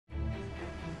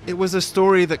It was a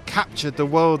story that captured the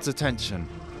world's attention.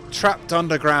 Trapped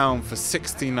underground for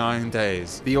 69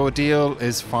 days, the ordeal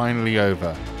is finally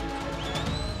over.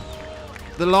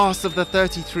 The last of the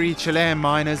 33 Chilean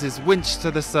miners is winched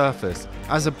to the surface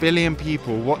as 1 billion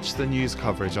people watch the news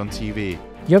coverage on TV.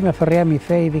 Yo me aferré a mi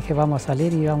fe y dije vamos a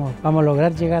salir y vamos a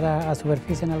lograr llegar a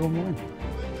superficie en algún momento.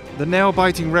 The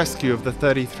nail-biting rescue of the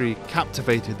 33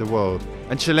 captivated the world,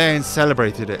 and Chileans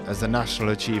celebrated it as a national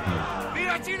achievement.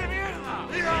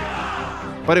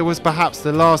 But it was perhaps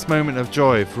the last moment of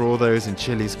joy for all those in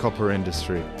Chile's copper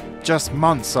industry. Just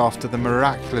months after the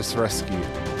miraculous rescue,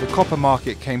 the copper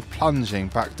market came plunging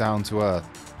back down to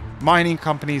earth. Mining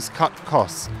companies cut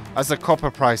costs as the copper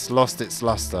price lost its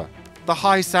luster. The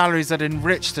high salaries that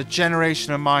enriched a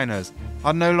generation of miners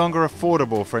are no longer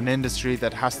affordable for an industry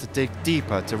that has to dig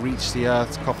deeper to reach the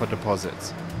Earth's copper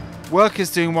deposits.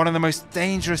 Workers doing one of the most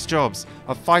dangerous jobs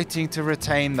are fighting to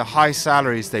retain the high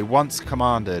salaries they once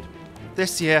commanded.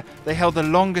 This year, they held the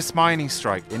longest mining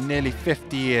strike in nearly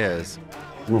 50 years.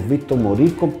 Hemos visto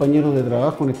morir compañeros de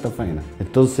trabajo en esta faena.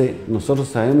 Entonces, nosotros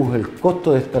sabemos el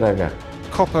costo de estar acá.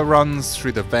 Copper runs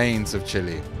through the veins of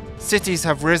Chile. Cities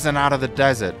have risen out of the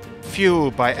desert,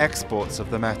 fueled by exports of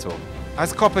the metal.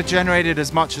 As copper generated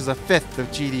as much as 1/5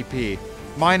 of GDP,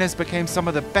 miners became some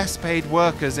of the best-paid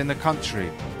workers in the country.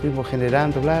 Fuimos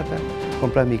generando plata,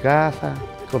 comprar mi casa,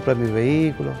 comprar mis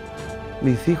vehículos.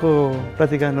 Mis hijos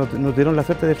prácticamente no tuvieron la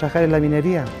suerte de trabajar en la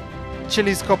minería.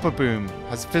 Chile's copper boom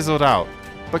has fizzled out,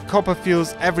 but copper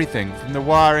fuels everything from the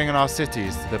wiring in our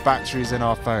cities to the batteries in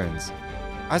our phones.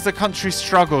 As the country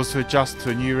struggles to adjust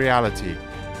to a new reality,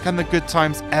 can the good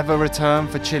times ever return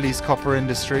for Chile's copper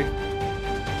industry?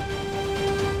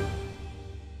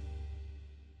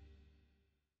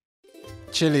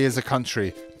 Chile is a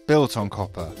country built on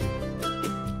copper.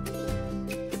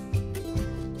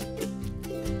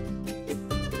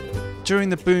 During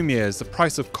the boom years, the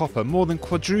price of copper more than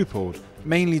quadrupled,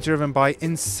 mainly driven by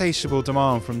insatiable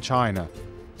demand from China.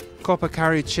 Copper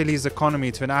carried Chile's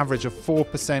economy to an average of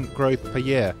 4% growth per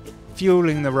year,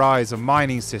 fueling the rise of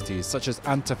mining cities such as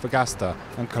Antofagasta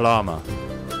and Calama.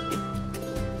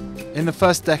 In the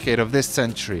first decade of this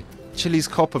century, Chile's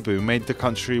copper boom made the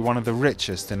country one of the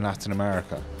richest in Latin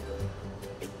America.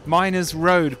 Miners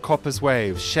rode copper's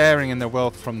waves, sharing in the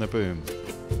wealth from the boom.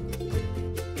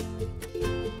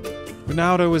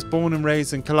 Ronaldo was born and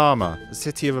raised in Calama, a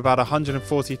city of about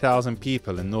 140,000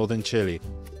 people in northern Chile.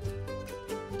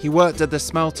 He worked at the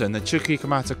smelter in the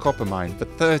Chuquicamata copper mine for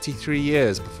 33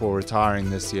 years before retiring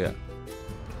this year.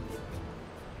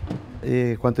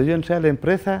 Cuando yo entré a la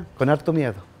empresa, con harto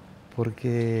miedo,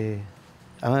 porque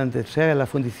cuando entré a la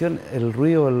fundición, el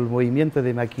ruido, el movimiento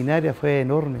de maquinaria fue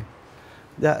enorme.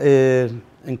 Ya,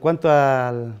 en cuanto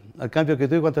al cambio que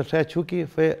tuve cuando entré a Chuqui,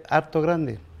 fue harto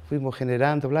grande. Fuimos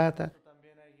generando plata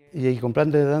y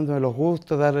comprando y dándome los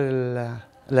gustos, darle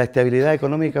la estabilidad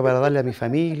económica para darle a mi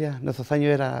familia. En esos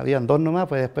años habían 2 nomás,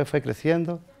 pues después fue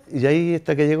creciendo. Y ahí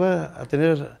hasta que llegó a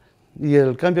tener, y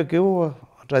el cambio que hubo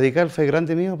radical fue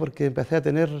grande mío porque empecé a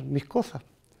tener mis cosas.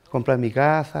 Comprar mi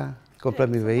casa, comprar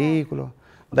mis vehículos,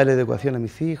 darle educación a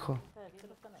mis hijos.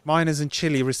 Miners in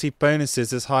Chile receive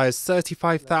bonuses as high as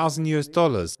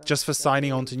 $35,000 just for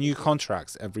signing on to new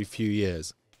contracts every few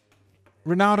years.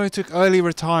 Ronaldo took early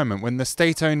retirement when the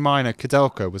state-owned miner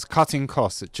Codelco was cutting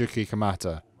costs at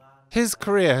Chuquicamata. His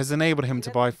career has enabled him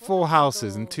to buy 4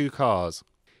 houses and 2 cars.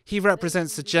 He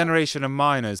represents the generation of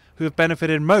miners who have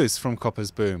benefited most from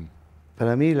copper's boom.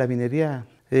 Para mí la minería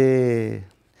es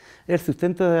el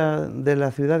sustento de la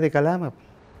ciudad de Calama.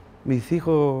 Mis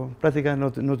hijos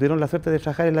prácticamente no tuvieron la suerte de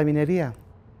trabajar en la minería.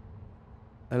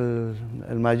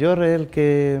 El mayor es el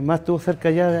que más estuvo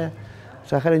cerca ya de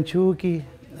trabajar en Chuqui,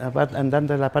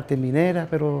 andando en la parte minera,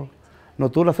 pero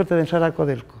no tuvo la suerte de entrar a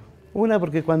Codelco. Una,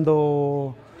 porque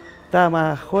cuando estaba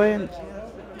más joven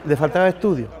le faltaba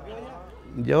estudio.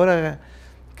 Y ahora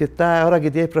que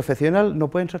es profesional no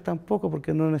puede entrar tampoco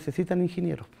porque no necesitan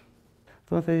ingenieros.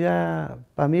 Entonces ya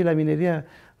para mí la minería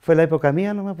fue la época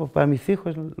mía nomás, pues para mis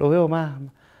hijos lo veo más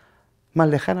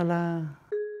lejana la...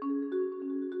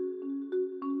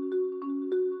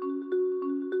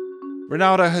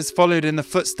 Ronaldo has followed in the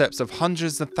footsteps of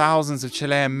hundreds of thousands of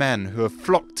Chilean men who have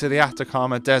flocked to the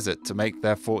Atacama Desert to make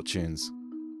their fortunes.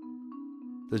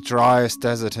 The driest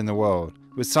desert in the world,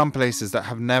 with some places that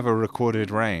have never recorded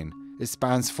rain, it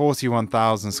spans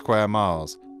 41,000 square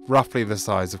miles, roughly the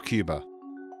size of Cuba.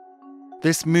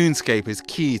 This moonscape is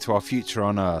key to our future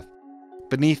on Earth.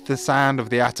 Beneath the sand of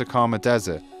the Atacama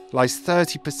Desert lies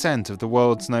 30% of the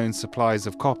world's known supplies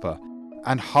of copper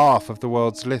and half of the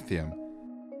world's lithium.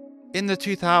 In the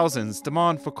 2000s,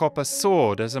 demand for copper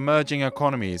soared as emerging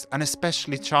economies, and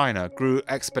especially China, grew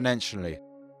exponentially.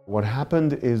 What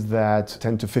happened is that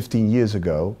 10 to 15 years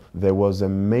ago, there was a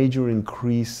major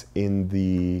increase in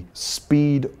the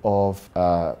speed of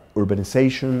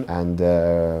urbanization and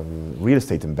real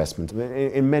estate investment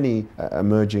in many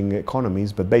emerging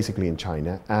economies, but basically in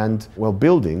China. And well,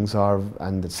 buildings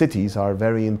and cities are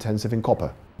very intensive in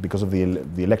copper because of the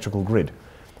electrical grid.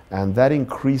 And that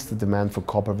increased the demand for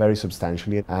copper very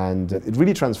substantially, and it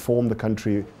really transformed the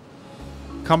country.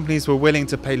 Companies were willing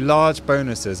to pay large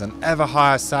bonuses and ever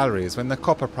higher salaries when the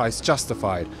copper price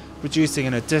justified producing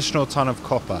an additional ton of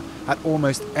copper at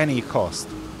almost any cost.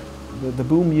 The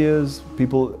boom years,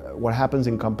 what happens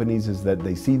in companies is that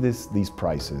they see these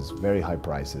prices, very high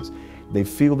prices. They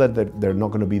feel that they're not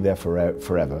going to be there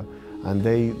forever, and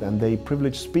they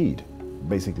privilege speed,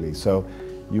 basically. So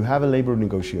you have a labor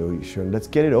negotiation, let's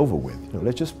get it over with.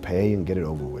 Let's just pay and get it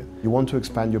over with. You want to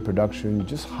expand your production, you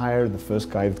just hire the first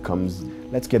guy that comes,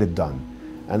 let's get it done.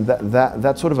 And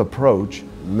that sort of approach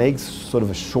makes sort of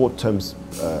a short-term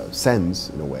sense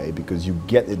in a way, because you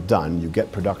get it done, you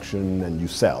get production and you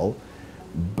sell,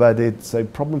 but it's a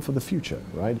problem for the future,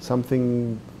 right?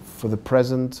 Something for the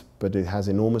present, but it has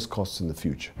enormous costs in the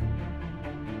future.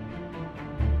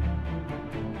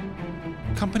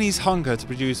 Companies' hunger to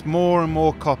produce more and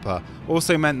more copper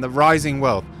also meant that rising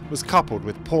wealth was coupled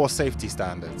with poor safety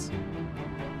standards.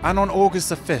 And on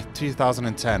August 5th,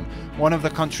 2010, one of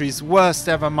the country's worst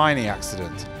ever mining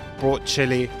accidents brought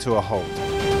Chile to a halt.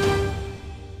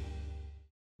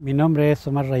 Mi nombre es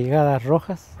Omar Raigadas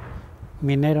Rojas,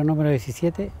 minero número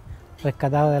 17,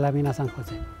 rescatado de la mina San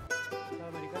José.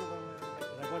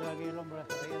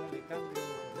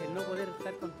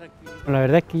 La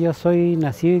verdad es que yo soy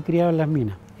nacido y criado en las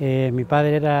minas. Mi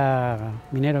padre era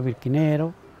minero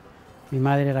pirquinero, mi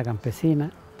madre era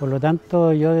campesina. Por lo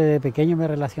tanto, yo desde pequeño me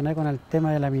relacioné con el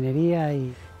tema de la minería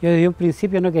y yo desde un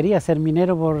principio no quería ser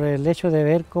minero por el hecho de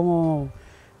ver cómo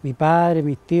mi padre,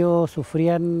 mis tíos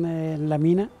sufrían en la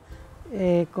mina.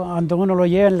 Cuando uno lo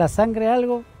lleva en la sangre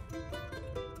algo.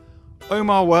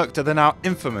 Omar worked at the now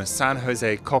infamous San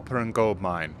Jose copper and gold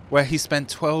mine, where he spent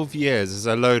 12 years as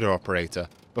a loader operator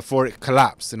before it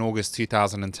collapsed in August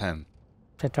 2010.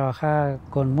 Se trabajaba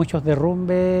con muchos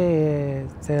derrumbes,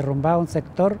 se derrumbaba un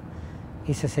sector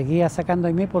y se seguía sacando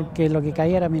ahí mismo porque lo que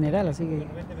caía era mineral, así que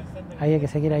había que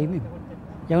seguir ahí mismo.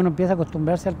 Ya uno empieza a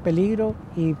acostumbrarse al peligro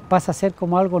y pasa a ser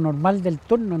como algo normal del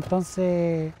turno,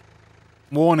 entonces...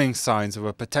 Warning signs of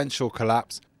a potential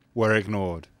collapse were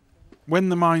ignored. When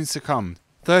the mine succumbed,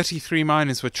 33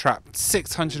 miners were trapped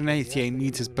 688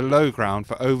 meters below ground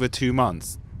for over 2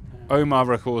 months. Omar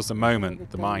recalls the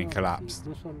moment the mine collapsed.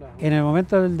 En el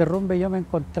momento del derrumbe yo me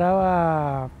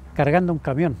encontraba cargando un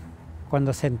camión,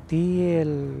 cuando sentí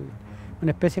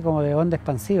una especie como de onda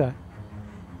expansiva,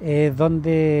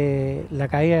 donde la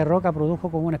caída de roca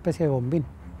produjo como una especie de bombín.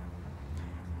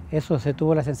 Eso se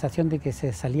tuvo la sensación de que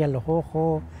se salían los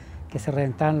ojos, que se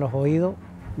reventaban los oídos.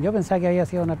 Yo pensaba que había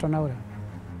sido una tronadura.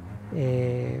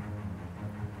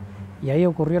 Y ahí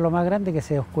ocurrió lo más grande, que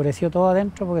se oscureció todo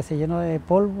adentro porque se llenó de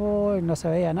polvo y no se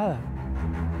veía nada.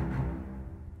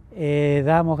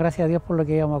 Dábamos gracias a Dios por lo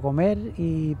que íbamos a comer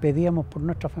y pedíamos por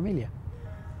nuestra familia.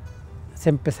 Se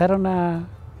empezaron a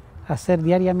hacer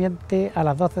diariamente a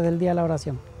las 12 del día la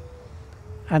oración,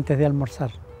 antes de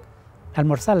almorzar.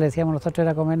 Almorzar, le decíamos nosotros,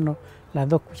 era comernos las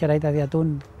 2 cucharaditas de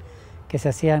atún que se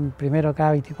hacían primero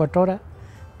cada 24 horas,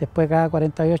 después cada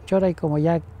 48 horas, y como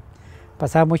ya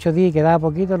pasaba muchos días y quedaba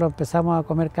poquito, lo empezamos a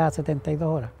comer cada 72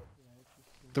 horas.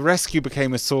 The rescue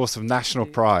became a source of national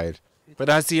pride, but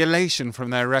as the elation from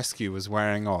their rescue was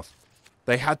wearing off,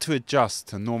 they had to adjust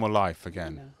to normal life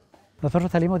again.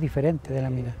 Nosotros salimos diferentes de la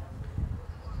mina.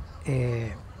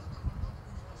 Me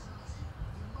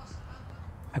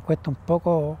cuesta un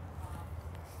poco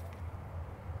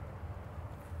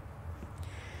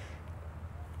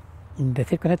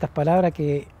decir con estas palabras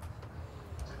que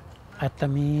hasta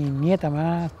mi nieta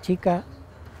más chica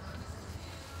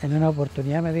en una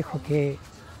oportunidad me dijo que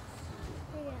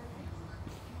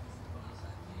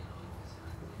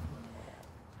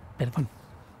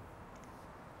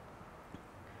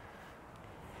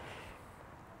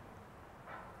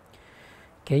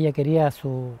ella quería a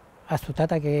su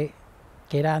tata que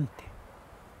era antes,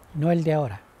 no el de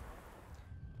ahora.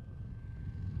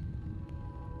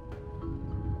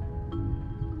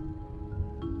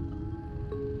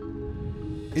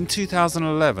 In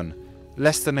 2011,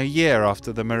 less than a year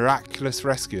after the miraculous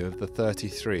rescue of the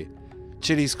 33,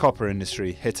 Chile's copper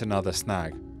industry hit another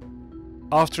snag.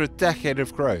 After a decade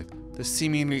of growth, the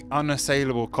seemingly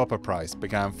unassailable copper price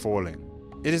began falling.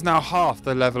 It is now half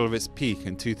the level of its peak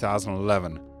in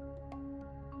 2011.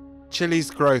 Chile's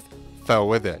growth fell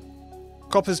with it.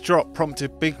 Copper's drop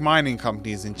prompted big mining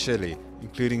companies in Chile,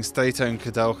 including state-owned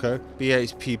Codelco,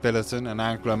 BHP Billiton and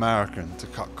Anglo American, to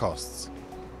cut costs.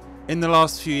 In the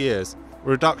last few years, a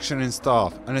reduction in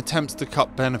staff and attempts to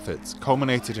cut benefits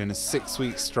culminated in a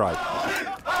 6-week strike.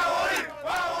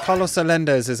 Carlos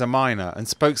Alendez is a miner and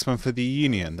spokesman for the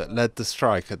union that led the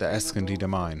strike at the Escondida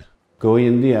mine. Que hoy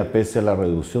en día, pese a la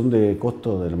reducción de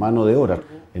costos de la mano de obra,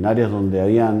 en áreas donde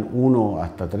habían 1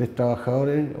 hasta 3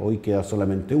 trabajadores, hoy queda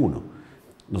solamente 1.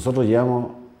 Nosotros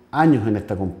llevamos años en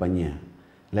esta compañía,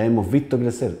 la hemos visto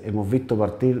crecer, hemos visto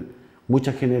partir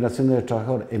muchas generaciones de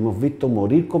trabajadores, hemos visto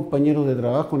morir compañeros de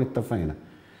trabajo en esta faena.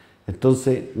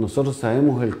 Entonces, nosotros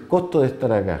sabemos el costo de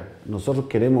estar acá, nosotros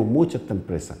queremos mucho esta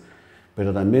empresa,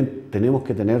 pero también tenemos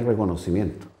que tener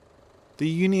reconocimiento. The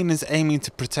union is aiming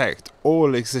to protect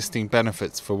all existing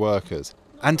benefits for workers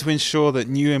and to ensure that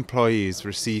new employees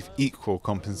receive equal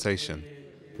compensation.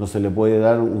 No se le puede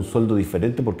dar un sueldo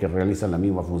diferente porque realizan la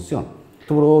misma función.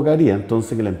 Esto provocaría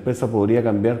entonces que la empresa podría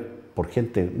cambiar por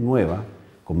gente nueva,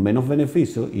 con menos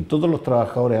beneficios, y todos los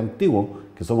trabajadores antiguos,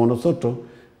 que somos nosotros,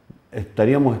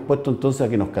 estaríamos expuestos entonces a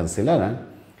que nos cancelaran,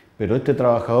 pero este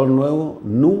trabajador nuevo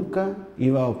nunca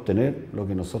iba a obtener lo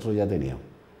que nosotros ya teníamos.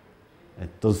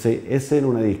 Entonces, esa era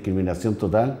una discriminación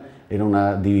total, era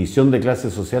una división de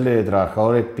clases sociales de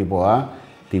trabajadores tipo A,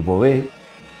 tipo B.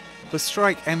 The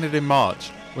strike ended in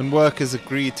March when workers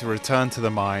agreed to return to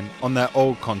the mine on their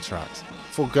old contracts,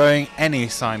 foregoing any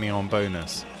signing-on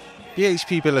bonus.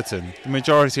 BHP Billiton, the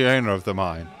majority owner of the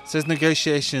mine, says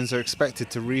negotiations are expected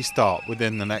to restart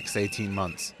within the next 18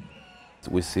 months.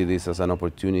 We see this as an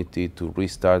opportunity to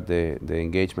restart the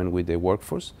engagement with the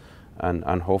workforce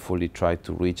and hopefully try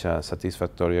to reach a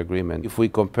satisfactory agreement. If we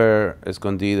compare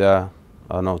Escondida,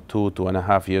 I don't know,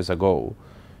 2.5 years ago,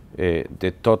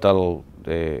 the total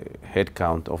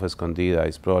headcount of Escondida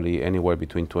is probably anywhere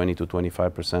between 20 to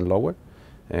 25% lower.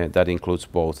 That includes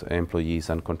both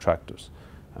employees and contractors.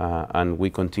 And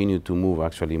we continue to move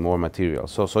actually more material.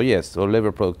 So yes, our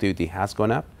labor productivity has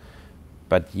gone up,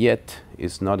 but yet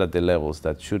it's not at the levels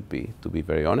that should be, to be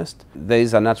very honest. There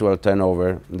is a natural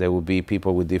turnover. There will be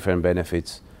people with different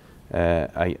benefits.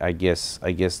 I guess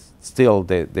still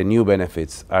the new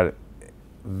benefits are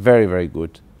very, very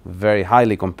good, very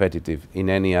highly competitive in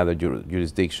any other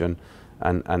jurisdiction,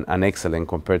 and excellent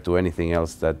compared to anything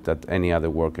else that any other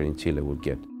worker in Chile would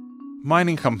get.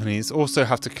 Mining companies also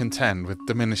have to contend with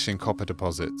diminishing copper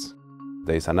deposits.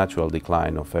 There is a natural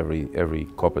decline of every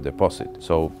copper deposit.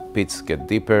 So pits get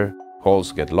deeper,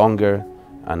 holes get longer,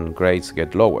 and grades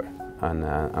get lower.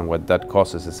 And what that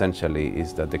causes essentially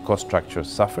is that the cost structure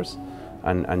suffers,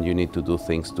 and you need to do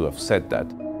things to offset that.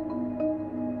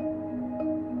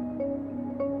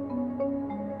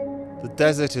 The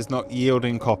desert is not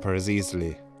yielding copper as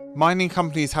easily. Mining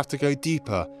companies have to go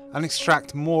deeper and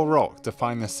extract more rock to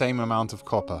find the same amount of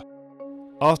copper.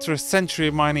 After a century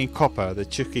of mining copper at the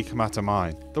Chuquicamata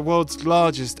mine, the world's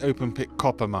largest open-pit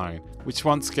copper mine, which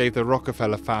once gave the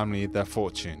Rockefeller family their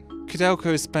fortune, Codelco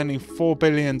is spending $4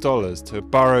 billion to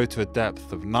burrow to a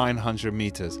depth of 900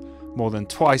 meters, more than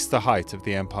twice the height of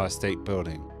the Empire State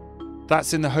Building.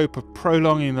 That's in the hope of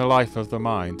prolonging the life of the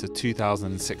mine to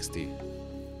 2060.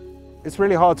 It's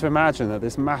really hard to imagine that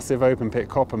this massive open-pit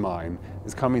copper mine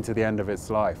is coming to the end of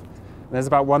its life. There's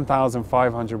about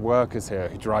 1,500 workers here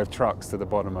who drive trucks to the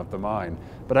bottom of the mine,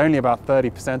 but only about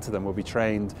 30% of them will be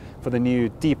trained for the new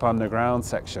deep underground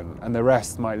section, and the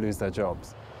rest might lose their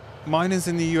jobs. Miners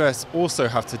in the US also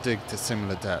have to dig to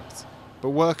similar depths,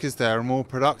 but workers there are more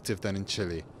productive than in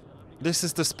Chile. This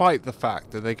is despite the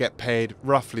fact that they get paid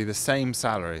roughly the same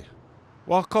salary.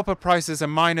 While copper prices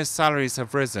and miners' salaries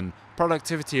have risen,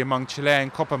 productivity among Chilean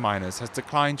copper miners has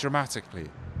declined dramatically.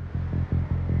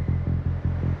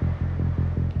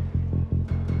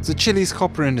 So Chile's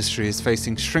copper industry is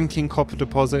facing shrinking copper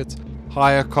deposits,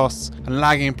 higher costs and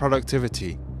lagging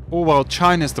productivity, all while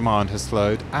China's demand has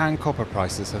slowed and copper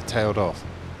prices have tailed off.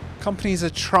 Companies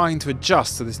are trying to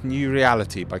adjust to this new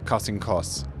reality by cutting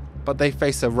costs, but they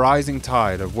face a rising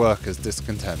tide of workers'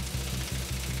 discontent.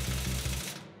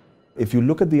 If you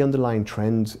look at the underlying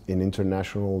trends in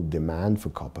international demand for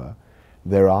copper,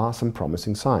 there are some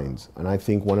promising signs. And I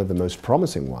think one of the most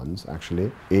promising ones,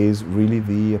 actually, is really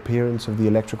the appearance of the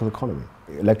electrical economy.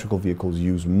 Electrical vehicles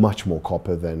use much more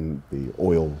copper than the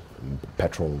oil and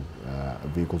petrol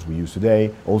vehicles we use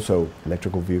today. Also,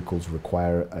 electrical vehicles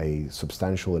require a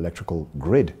substantial electrical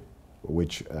grid,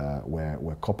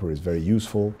 where copper is very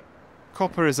useful.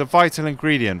 Copper is a vital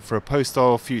ingredient for a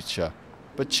post-oil future,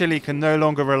 but Chile can no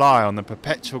longer rely on the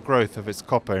perpetual growth of its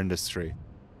copper industry.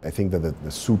 I think that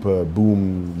the super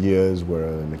boom years were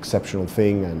an exceptional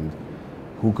thing, and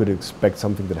who could expect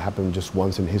something that happened just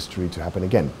once in history to happen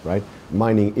again, right?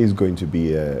 Mining is going to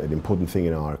be an important thing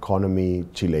in our economy.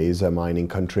 Chile is a mining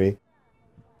country.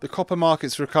 The copper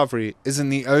market's recovery isn't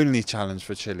the only challenge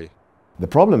for Chile. The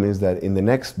problem is that in the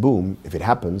next boom, if it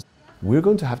happens, we're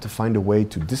going to have to find a way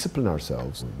to discipline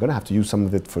ourselves. We're going to have to use some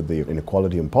of it for the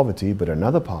inequality and poverty, but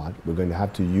another part, we're going to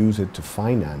have to use it to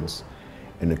finance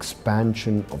an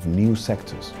expansion of new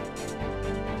sectors.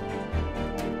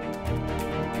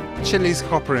 Chile's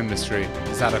copper industry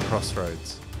is at a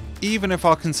crossroads. Even if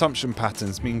our consumption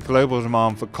patterns mean global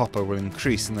demand for copper will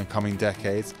increase in the coming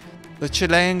decades, the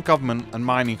Chilean government and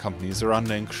mining companies are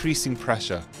under increasing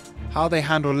pressure. How they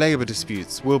handle labour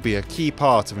disputes will be a key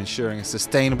part of ensuring a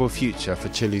sustainable future for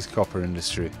Chile's copper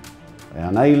industry. A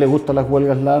nadie le gustan las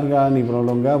huelgas largas ni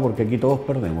prolongadas porque aquí todos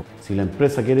perdemos. Si la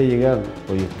empresa quiere llegar,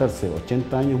 proyectarse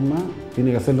 80 años más,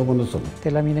 tiene que hacerlo con nosotros.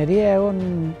 La minería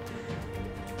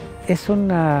es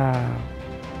una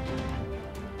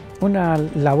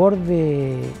labor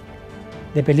de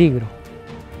peligro.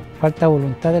 Falta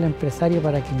voluntad del empresario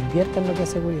para que invierta en lo que es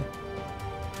seguridad.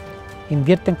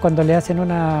 Invierten cuando le hacen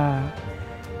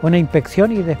una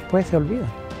inspección y después se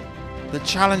olvidan. The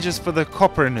challenges for the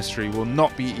copper industry will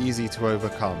not be easy to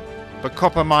overcome, but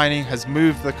copper mining has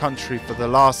moved the country for the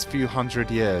last few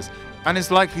hundred years and is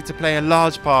likely to play a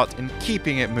large part in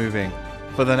keeping it moving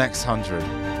for the next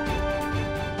 100.